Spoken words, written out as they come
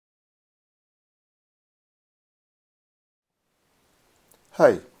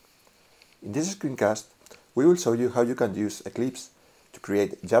Hi! In this screencast, we will show you how you can use Eclipse to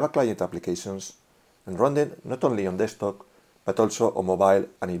create Java client applications and run them not only on desktop, but also on mobile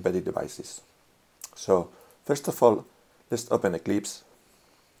and embedded devices. So, first of all, let's open Eclipse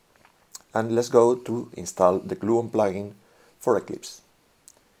and let's go to install the Gluon plugin for Eclipse.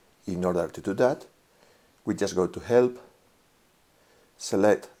 In order to do that, we just go to Help,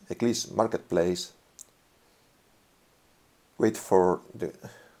 select Eclipse Marketplace, wait for the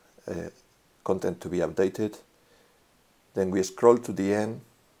content to be updated, then we scroll to the end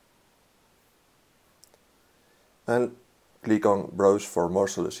and click on Browse for more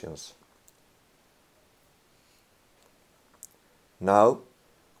solutions. Now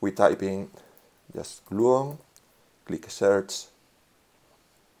we type in just Gluon, click Search,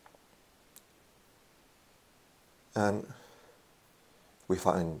 and we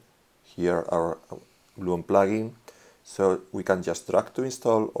find here our Gluon plugin. So we can just drag to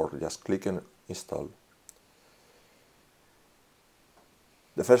install or just click on install.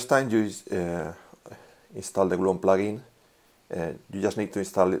 The first time you install the Gluon plugin, you just need to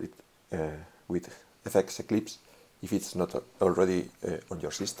install it with FX Eclipse if it's not already on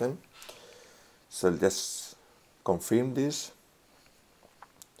your system. So let's confirm this.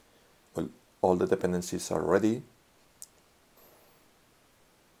 Well, all the dependencies are ready.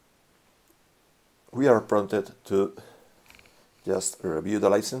 We are prompted to just review the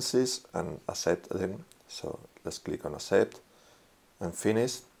licenses and accept them. So let's click on accept and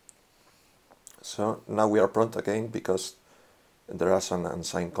finish. So now we are prompted again because there are some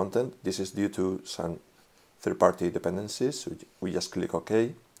unsigned content. This is due to some third-party dependencies. So we just click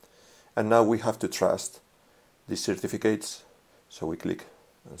OK. And now we have to trust these certificates. So we click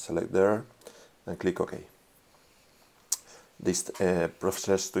and select there and click OK. This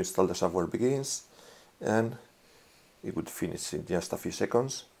process to install the software begins, and it would finish in just a few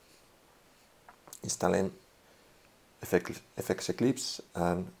seconds, installing FX Eclipse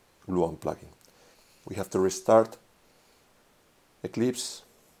and Gluon plugin. We have to restart Eclipse,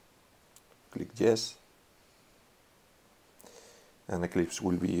 click yes, and Eclipse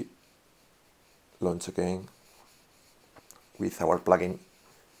will be launched again with our plugin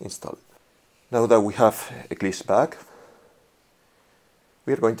installed. Now that we have Eclipse back,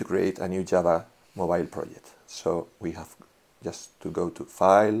 we are going to create a new Java mobile project. So we have just to go to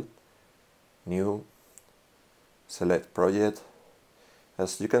File, New, select Project.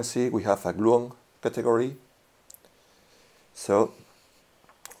 As you can see, we have a Gluon category. So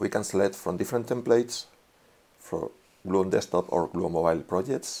we can select from different templates for Gluon desktop or Gluon mobile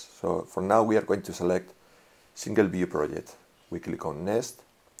projects. So for now, we are going to select single view project. We click on Next,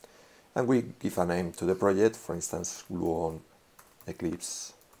 and we give a name to the project, for instance, Gluon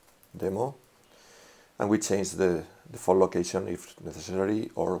Eclipse Demo. And we change the default location if necessary,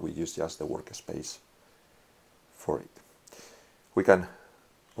 or we use just the workspace for it. We can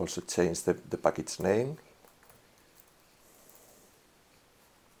also change the package name.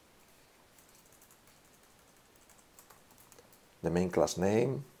 The main class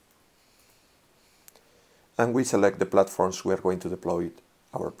name. And we select the platforms we are going to deploy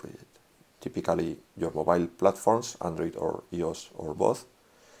our project. Typically your mobile platforms, Android or iOS or both.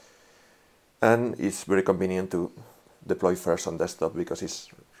 And it's very convenient to deploy first on desktop because it's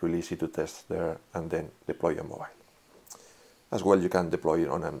really easy to test there and then deploy on mobile. As well, you can deploy it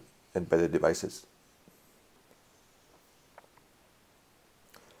on embedded devices.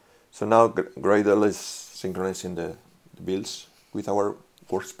 So now Gradle is synchronizing the builds with our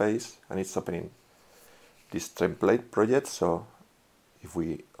workspace, and it's opening this template project. So if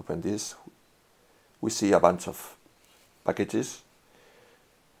we open this, we see a bunch of packages.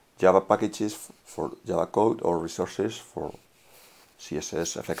 Java packages for Java code or resources for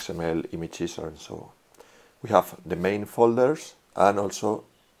CSS, FXML, images, and so on. We have the main folders and also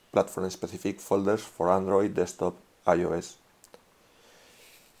platform-specific folders for Android, desktop, iOS.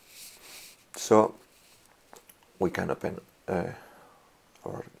 So we can open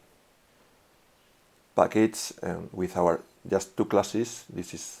our package with our just two classes.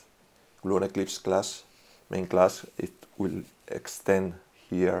 This is Gluon Eclipse class, main class. It will extend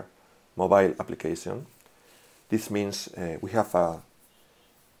here mobile application. This means we have a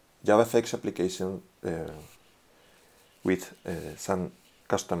JavaFX application with some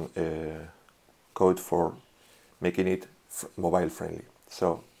custom code for making it mobile friendly.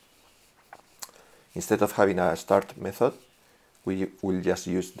 So instead of having a start method, we will just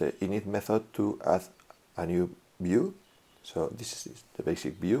use the init method to add a new view. So this is the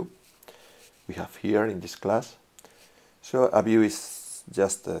basic view we have here in this class. So a view is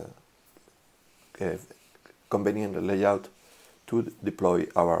just a convenient layout to deploy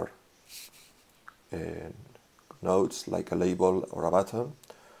our nodes like a label or a button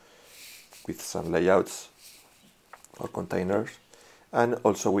with some layouts or containers. And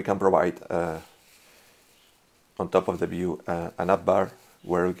also we can provide on top of the view an app bar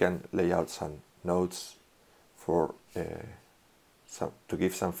where we can lay out some nodes for to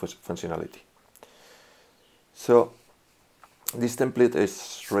give some functionality. So this template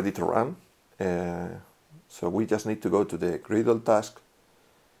is ready to run. So we just need to go to the Gradle task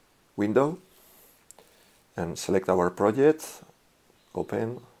window and select our project,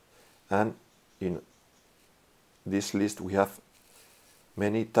 open, and in this list we have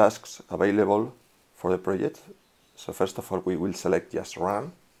many tasks available for the project. So first of all, we will select just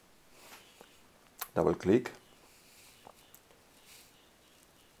run, double click,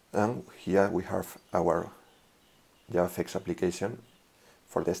 and here we have our JavaFX application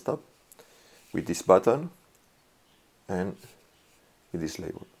for desktop with this button and with this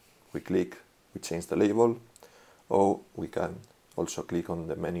label. We click, we change the label, or we can also click on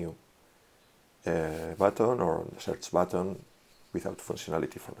the menu button or the search button without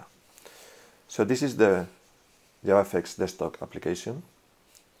functionality for now. So this is the JavaFX desktop application,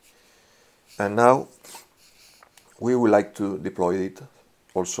 and now we would like to deploy it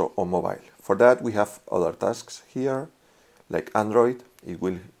also on mobile. For that we have other tasks here, like Android. It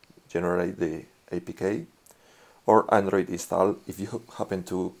will generate the APK, or Android install. If you happen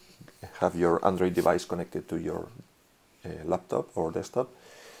to have your Android device connected to your laptop or desktop,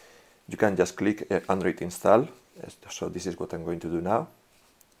 you can just click Android install. So this is what I'm going to do now.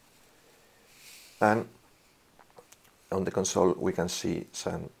 And on the console we can see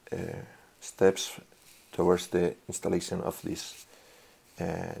some steps towards the installation of this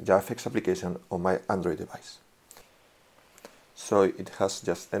JavaFX application on my Android device. So it has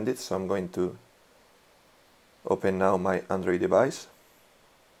just ended, so I'm going to open now my Android device.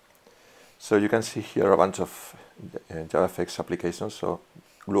 So you can see here a bunch of JavaFX applications. So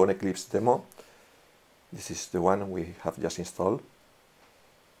Gluon Eclipse demo, this is the one we have just installed.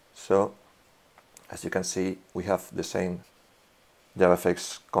 So as you can see, we have the same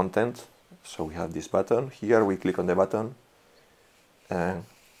JavaFX content. So we have this button here, we click on the button and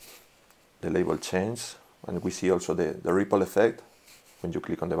the label changes, and we see also the ripple effect when you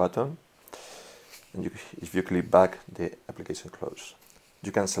click on the button, and if you click back, the application closes.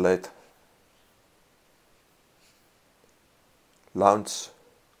 You can select launch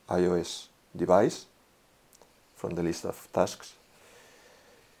iOS device from the list of tasks,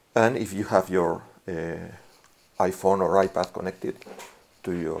 and if you have your iPhone or iPad connected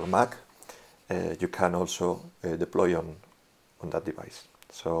to your Mac, you can also deploy on that device.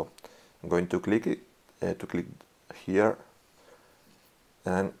 So I'm going to click here,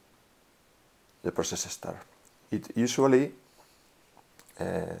 and the process starts. It usually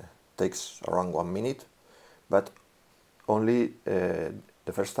takes around 1 minute, but only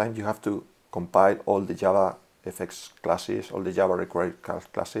the first time you have to compile all the JavaFX classes, all the Java required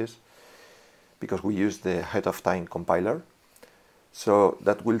classes, because we use the ahead of time compiler. So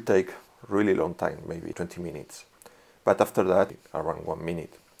that will take really long time, maybe 20 minutes. But after that, around 1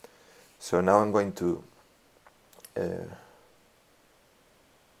 minute. So now I'm going to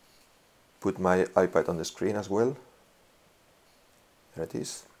put my iPad on the screen as well. There it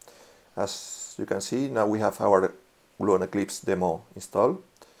is. As you can see, now we have our Gluon Eclipse demo installed,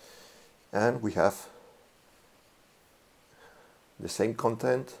 and we have the same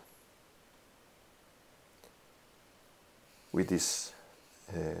content with this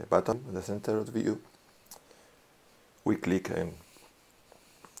button in the center of the view. We click, and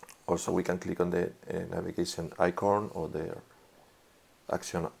also we can click on the navigation icon or the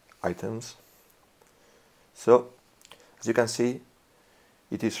action items. So as you can see,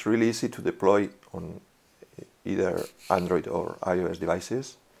 it is really easy to deploy on either Android or iOS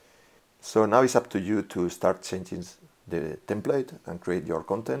devices. So now it's up to you to start changing the template and create your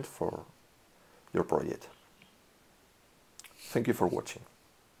content for your project. Thank you for watching.